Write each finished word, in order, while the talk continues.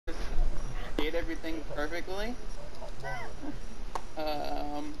everything perfectly.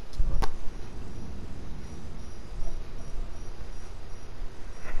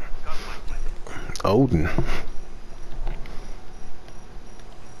 Odin.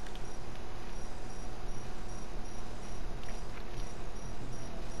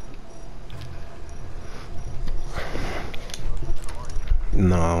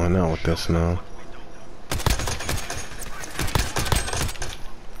 No, not with this now.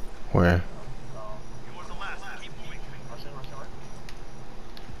 Where?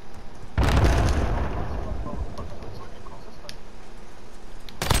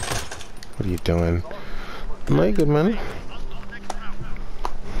 What are you doing? No, you good, man.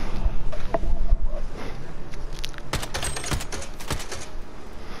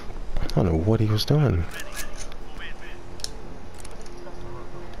 I don't know what he was doing.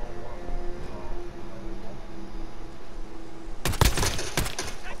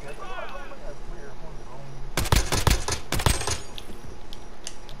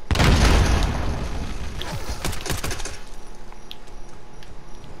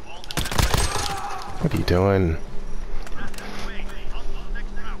 What are you doing?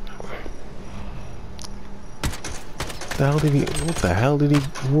 What the hell did he,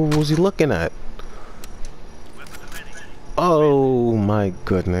 what was he looking at? Oh my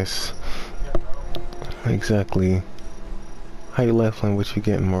goodness. Exactly. How you left line what you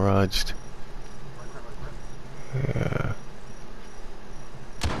getting miraged? Yeah.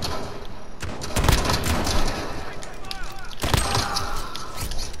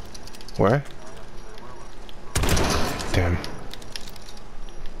 Where? Damn.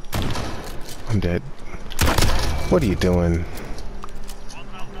 I'm dead. What are you doing?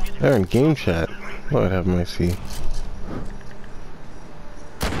 They're in game chat. Lord have mercy.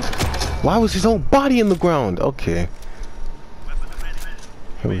 Why was his own body in the ground? Okay.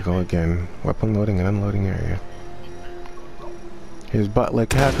 Here we go again. Weapon loading and unloading area. His butt,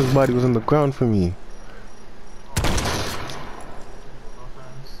 like half his body was on the ground for me.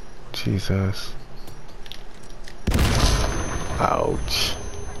 Jesus. Ouch.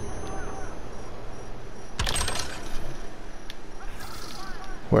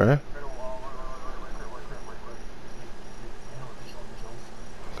 Where?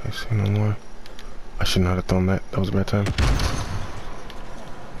 Okay, see no more. I should not have thrown that. That was a bad time.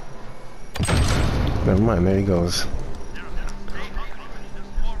 Never mind, there he goes.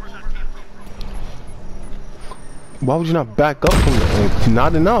 Why would you not back up from it?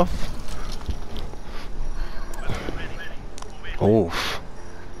 Not enough. Oof.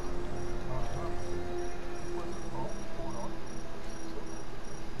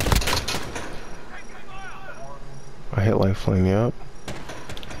 I hit lifeline, yep.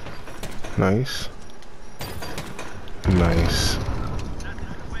 Nice. Nice.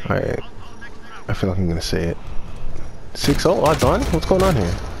 Alright. I feel like I'm gonna say it. 6-0 odds on? What's going on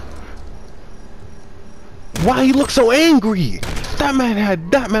here? Why he looks so angry? That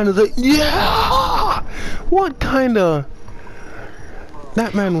man is a, yeah! What kind of...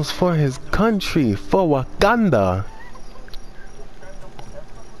 That man was for his country, for Wakanda.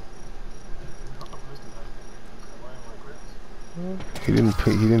 He didn't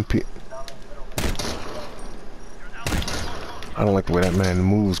I don't like the way that man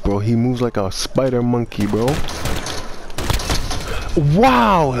moves, bro. He moves like a spider monkey, bro.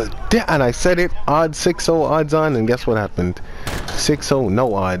 Wow! And I said it, odds 6-0 odds on, and guess what happened? 6-0,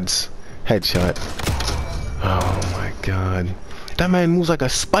 no odds. Headshot. Oh my god. That man moves like a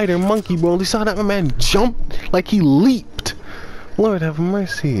spider monkey, bro. You saw that man jump like he leaped. Lord have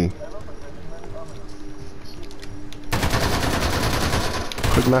mercy.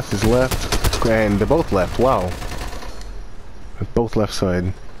 Quick Master's left, and they're both left. Wow. They're both left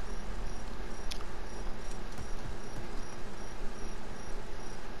side.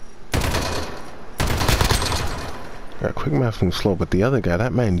 Yeah, Quick Master moves slow, but the other guy,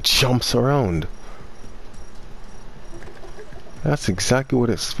 that man jumps around. That's exactly what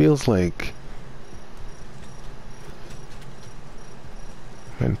it feels like.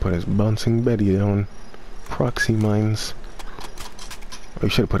 Man put his bouncing Betty down. Proxy mines. Oh, you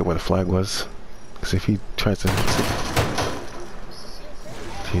should have put it where the flag was. Because if he tries to...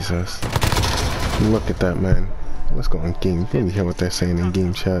 Jesus. Look at that, man. Let's go on game. Let me hear what they're saying in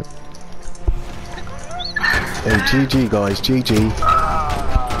game chat. Hey, GG, guys. GG.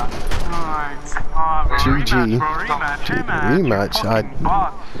 GG. Rematch.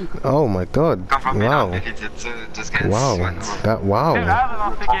 Oh my god. Wow. Wow. Wow.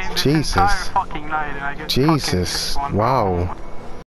 Jesus. Jesus. Wow.